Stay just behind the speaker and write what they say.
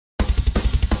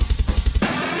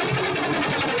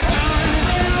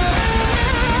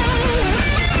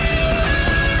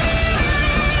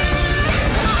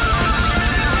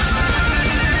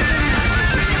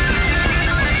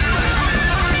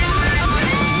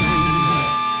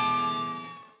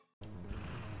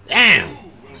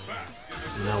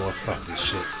fuck this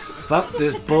shit. Fuck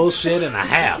this bullshit in the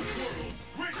house.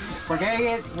 We're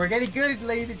getting good,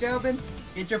 ladies and gentlemen.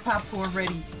 Get your popcorn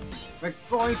ready. We're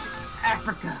going to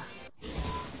Africa.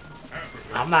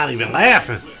 I'm not even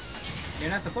laughing.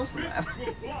 You're not supposed to laugh.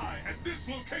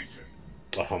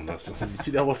 Oh, I'm not.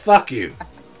 You know what? Fuck you.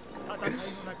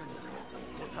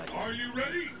 Are you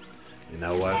ready? You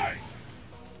know what?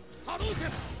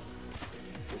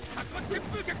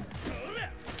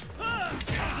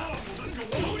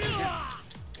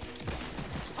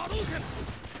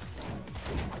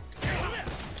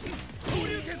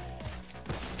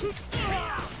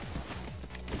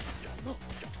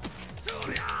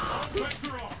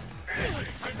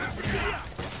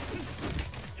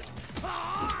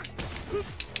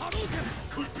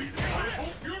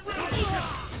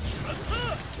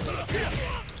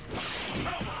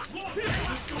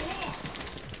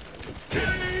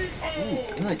 Ooh,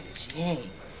 good Jay.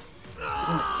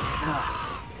 Good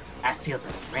stuff. I feel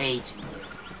the rage in you.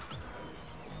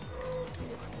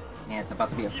 Yeah, it's about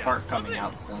to be a fart coming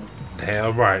out soon.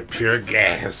 Damn right, pure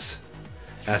gas.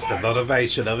 That's the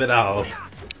motivation of it all.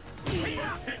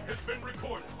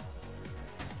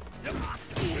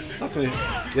 Okay.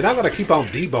 You're not gonna keep on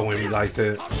deboing me like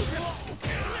that.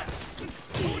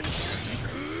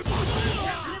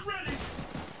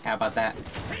 How about that?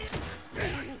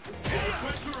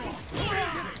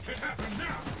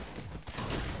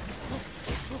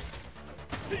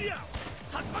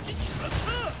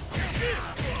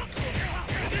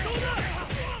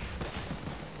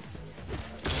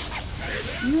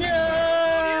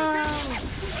 No!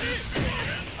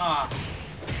 Ah,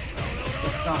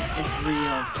 this song is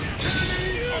real.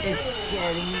 It's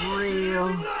getting real.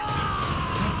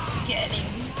 It's getting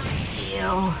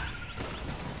real.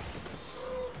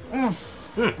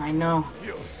 I know.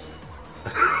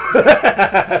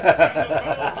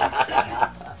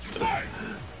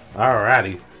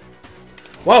 Alrighty.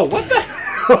 Whoa, what the hell?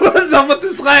 What's up with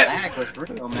this lag? Lag was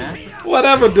real, man.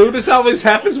 Whatever, dude. This always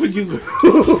happens when you lose.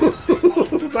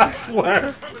 I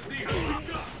swear.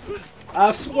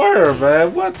 I swear,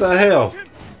 man. What the hell?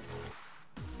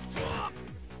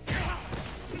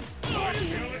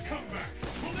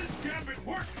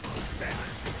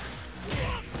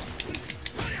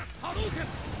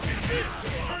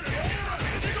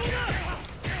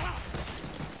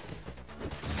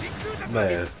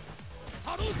 Man.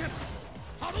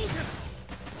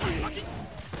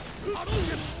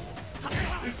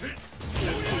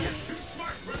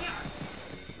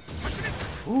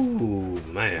 Ooh,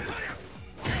 man.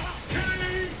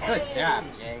 Good job,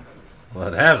 Jay.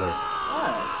 Whatever.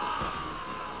 What?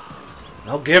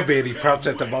 Don't give me any props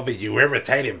at the moment, you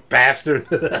irritating bastard.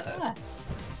 What?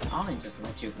 I only just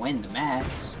let you win the match.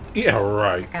 Yeah,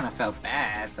 right. I kind of felt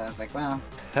bad, so I was like, well,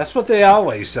 That's what they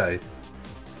always say.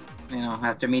 you know,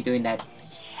 after me doing that,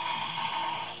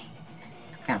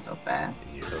 I kind of felt bad.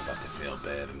 You're about to feel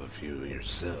bad in a few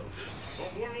yourself. The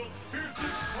world's fiercest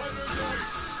fighter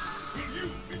race. Will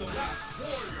you be the last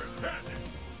warrior standing?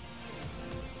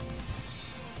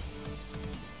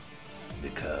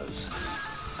 Because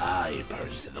I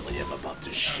personally am about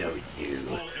to show you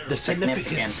the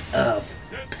significance of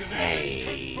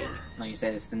pain. No, you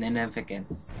said it's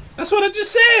significance. That's what I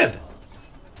just said.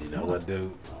 You know what,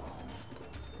 dude?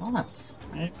 What?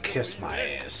 Kiss my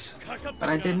ass. But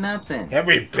I did nothing.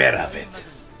 Every bit of it.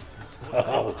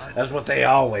 Oh, that's what they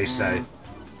always say.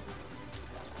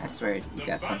 I swear you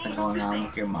got something going on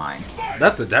with your mind.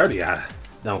 Nothing dirty, I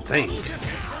don't think.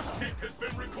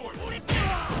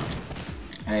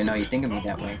 I didn't know you think of me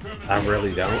that way. I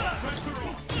really don't.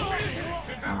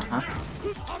 Uh-huh.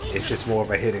 It's just more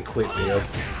of a hit and quit deal.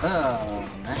 Oh,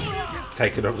 man.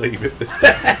 Take it or leave it.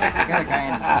 I got a guy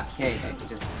in the UK that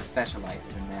just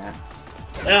specializes in that.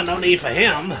 Well, no need for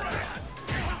him.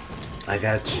 I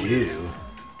got you.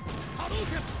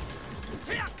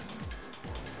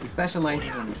 He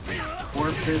specializes in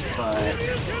corpses, but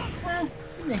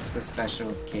he makes a special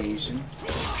occasion.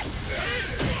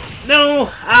 No,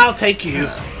 I'll take you.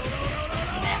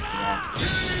 Nasty ass.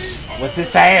 With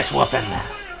this ass whooping.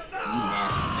 You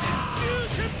nasty.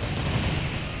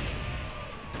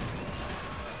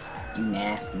 You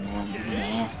nasty, man. You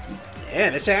nasty.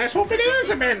 Yeah, this ass whooping is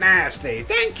a bit nasty.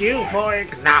 Thank you for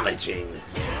acknowledging.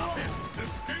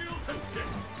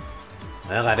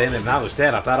 Well, I didn't acknowledge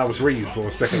that. I thought I was reading for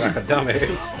a second like a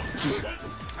dumbass.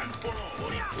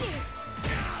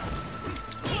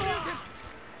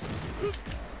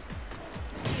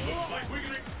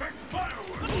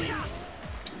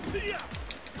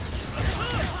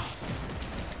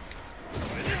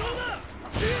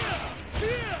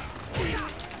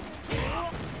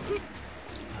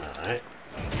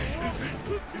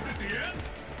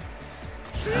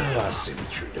 see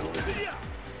what you're doing.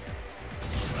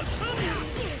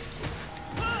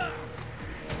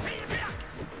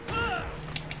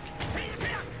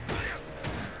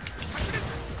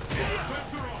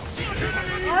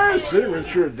 I see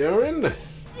what you're doing.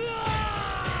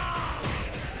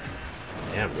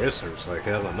 Damn, wrist hurts like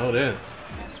hell. I know that.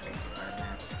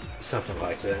 Something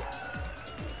like that.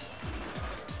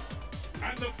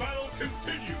 And the battle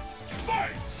continues.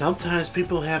 Fight! Sometimes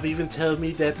people have even told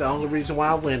me that the only reason why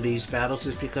I win these battles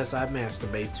is because I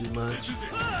masturbate too much.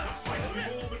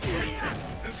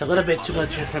 It's a little bit too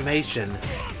much information.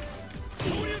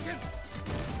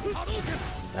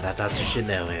 But I thought you should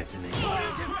know, Anthony.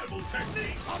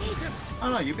 Oh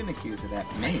no, you've been accused of that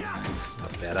many times. I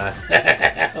bet I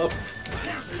have.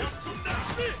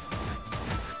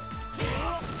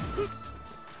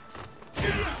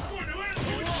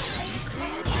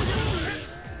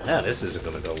 Well, this isn't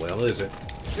gonna go well, is it?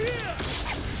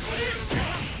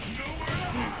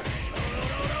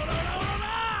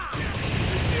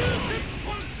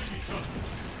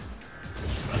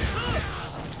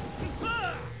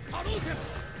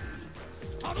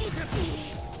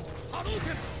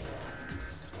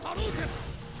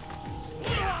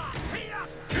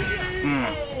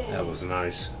 That was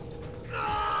nice.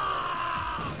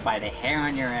 By the hair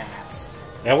on your ass.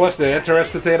 And what's the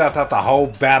interesting thing? I thought the whole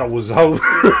battle was over.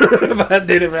 But I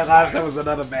didn't realize there was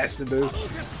another match to do.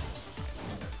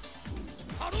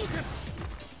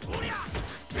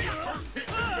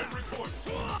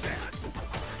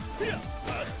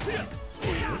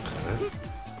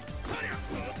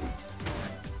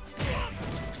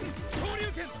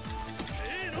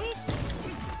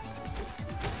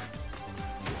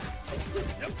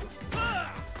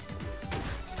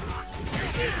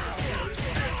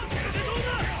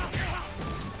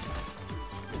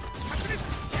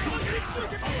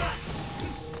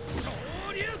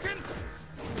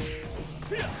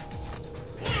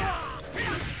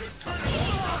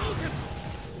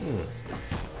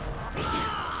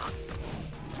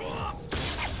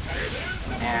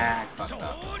 Yeah, I fucked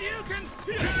up.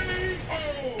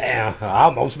 Damn, I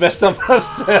almost messed up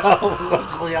myself.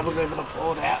 Luckily, I was able to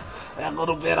pull that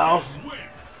little bit off.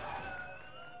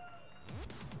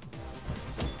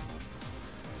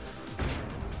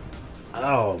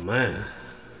 Oh, man.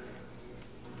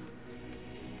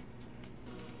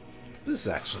 This is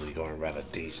actually going rather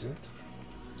decent.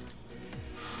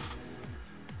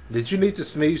 Did you need to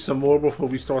sneeze some more before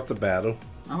we start the battle?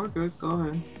 Oh, we're good. Go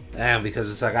ahead. Damn, because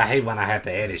it's like I hate when I have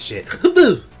to edit shit.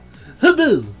 Haboo!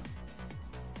 Haboo!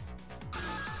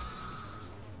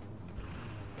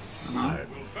 Alright,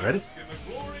 ready?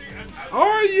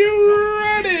 Are you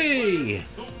ready?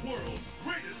 The world's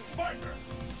greatest fighter.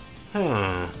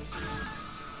 Huh.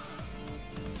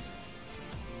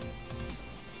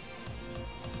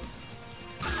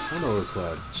 I don't know if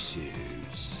I'd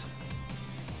choose.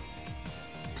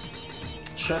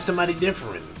 Try somebody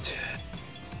different.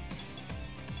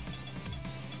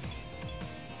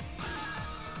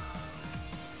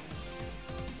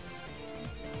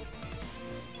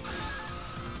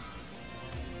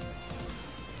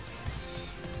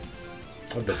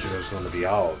 I bet you there's gonna be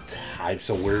all types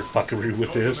of weird fuckery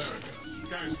with this.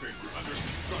 Skyscraper under construction.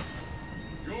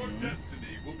 Your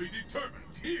destiny will be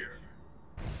determined here.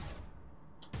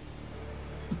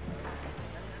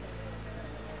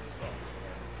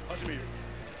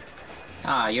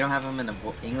 Ah, you don't have him in the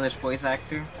English voice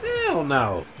actor? Hell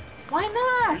no. Why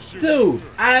not? Dude,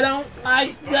 I don't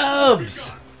like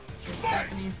dubs.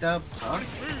 Japanese dub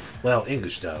sucks. Well,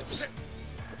 English dubs.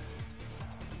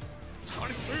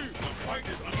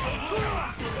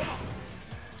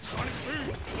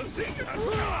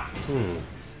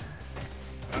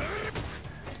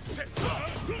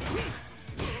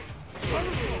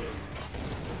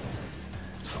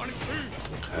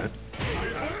 Okay.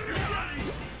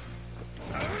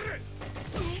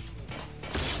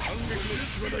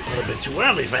 A little bit too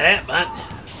early for that, but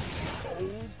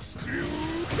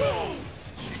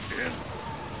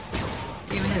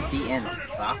Even his DN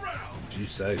sucks. you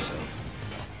say so.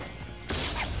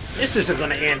 This isn't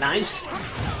gonna end nice.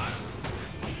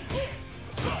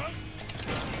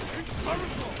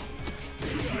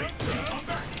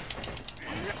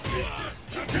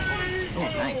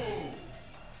 Oh, nice.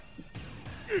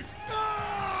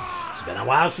 It's been a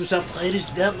while since I've played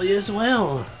as Dudley as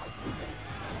well.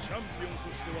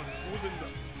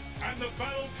 And the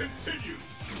battle continues.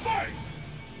 Fight!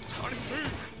 The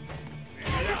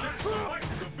fight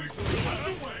is officially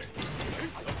underway.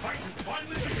 The fight has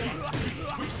finally begun.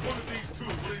 Which one of these two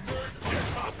will emerge on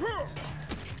top?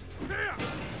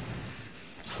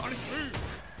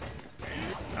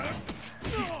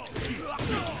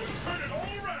 Turn it all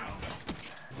around.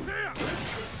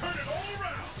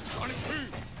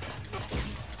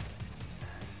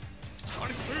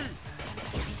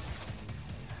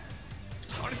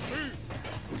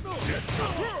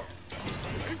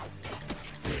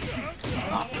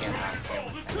 Oh, get out of here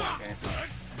with that shit.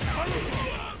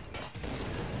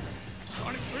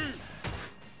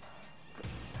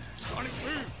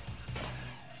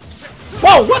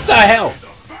 Whoa, what the hell?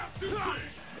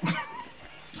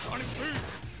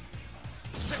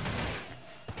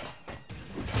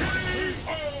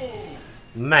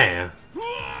 Man. I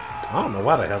don't know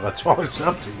why the hell I charged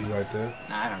up to you like that.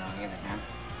 I don't know either, man.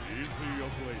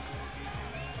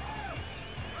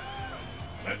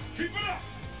 Let's keep it up!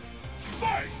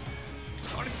 Fight!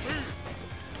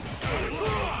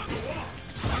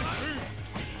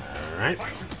 Alright.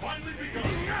 Fight has finally begun.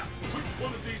 Which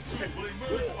one of these two will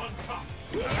emerge on top?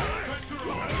 Center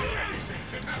of anything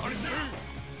can happen now.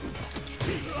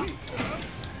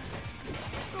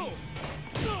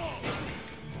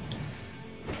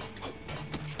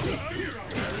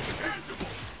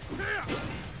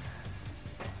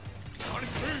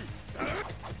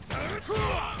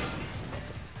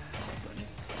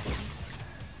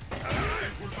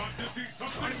 We're about to see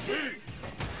something big.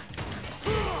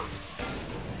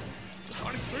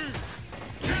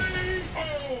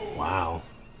 K.O. Wow.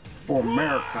 For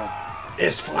America.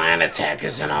 This flying attack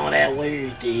isn't all that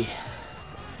weird, D.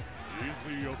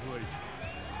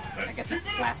 I got the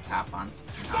flat top on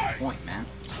point, man.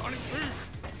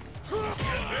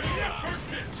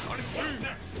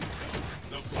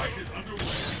 The fight is underway.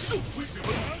 We can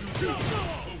do the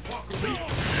walk-away.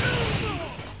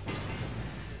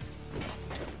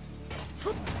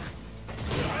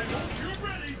 You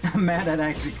ready? I'm mad that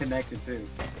actually connected too.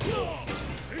 Stay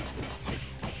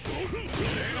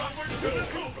onward to the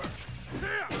silver.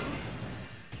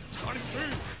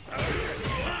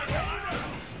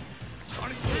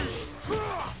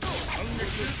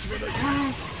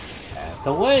 Have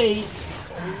to wait.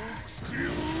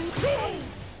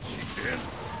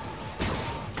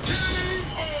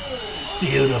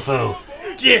 Beautiful.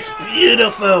 Just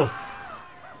beautiful.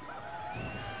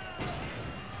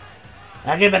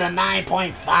 I'll give it a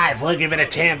 9.5. We'll give it a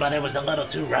 10, but it was a little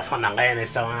too rough on the landing,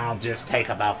 so I'll just take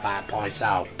about 5 points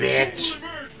off, bitch.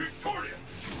 Emerge victorious.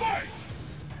 Fight!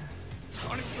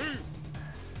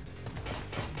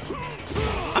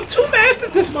 I'm too mad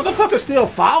that this motherfucker still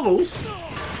follows.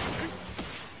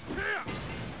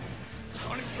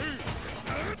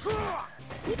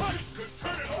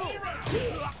 Turn it all around.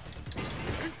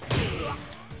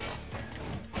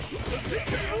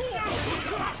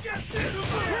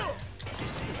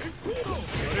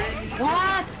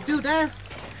 What? Dude, that's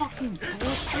fucking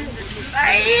bullshit.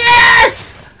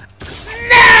 Yes!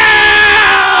 No!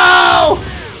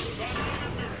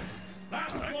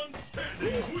 Last one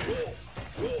standing wins.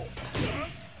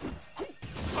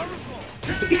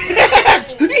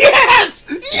 Yes! Yes!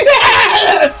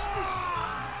 Yes!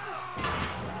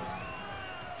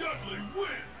 Dudley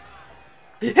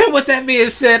wins. And with that being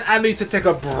said, I need to take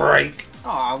a break.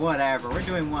 Oh, whatever. We're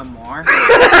doing one more.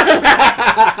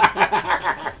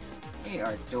 We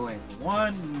are doing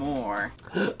one more.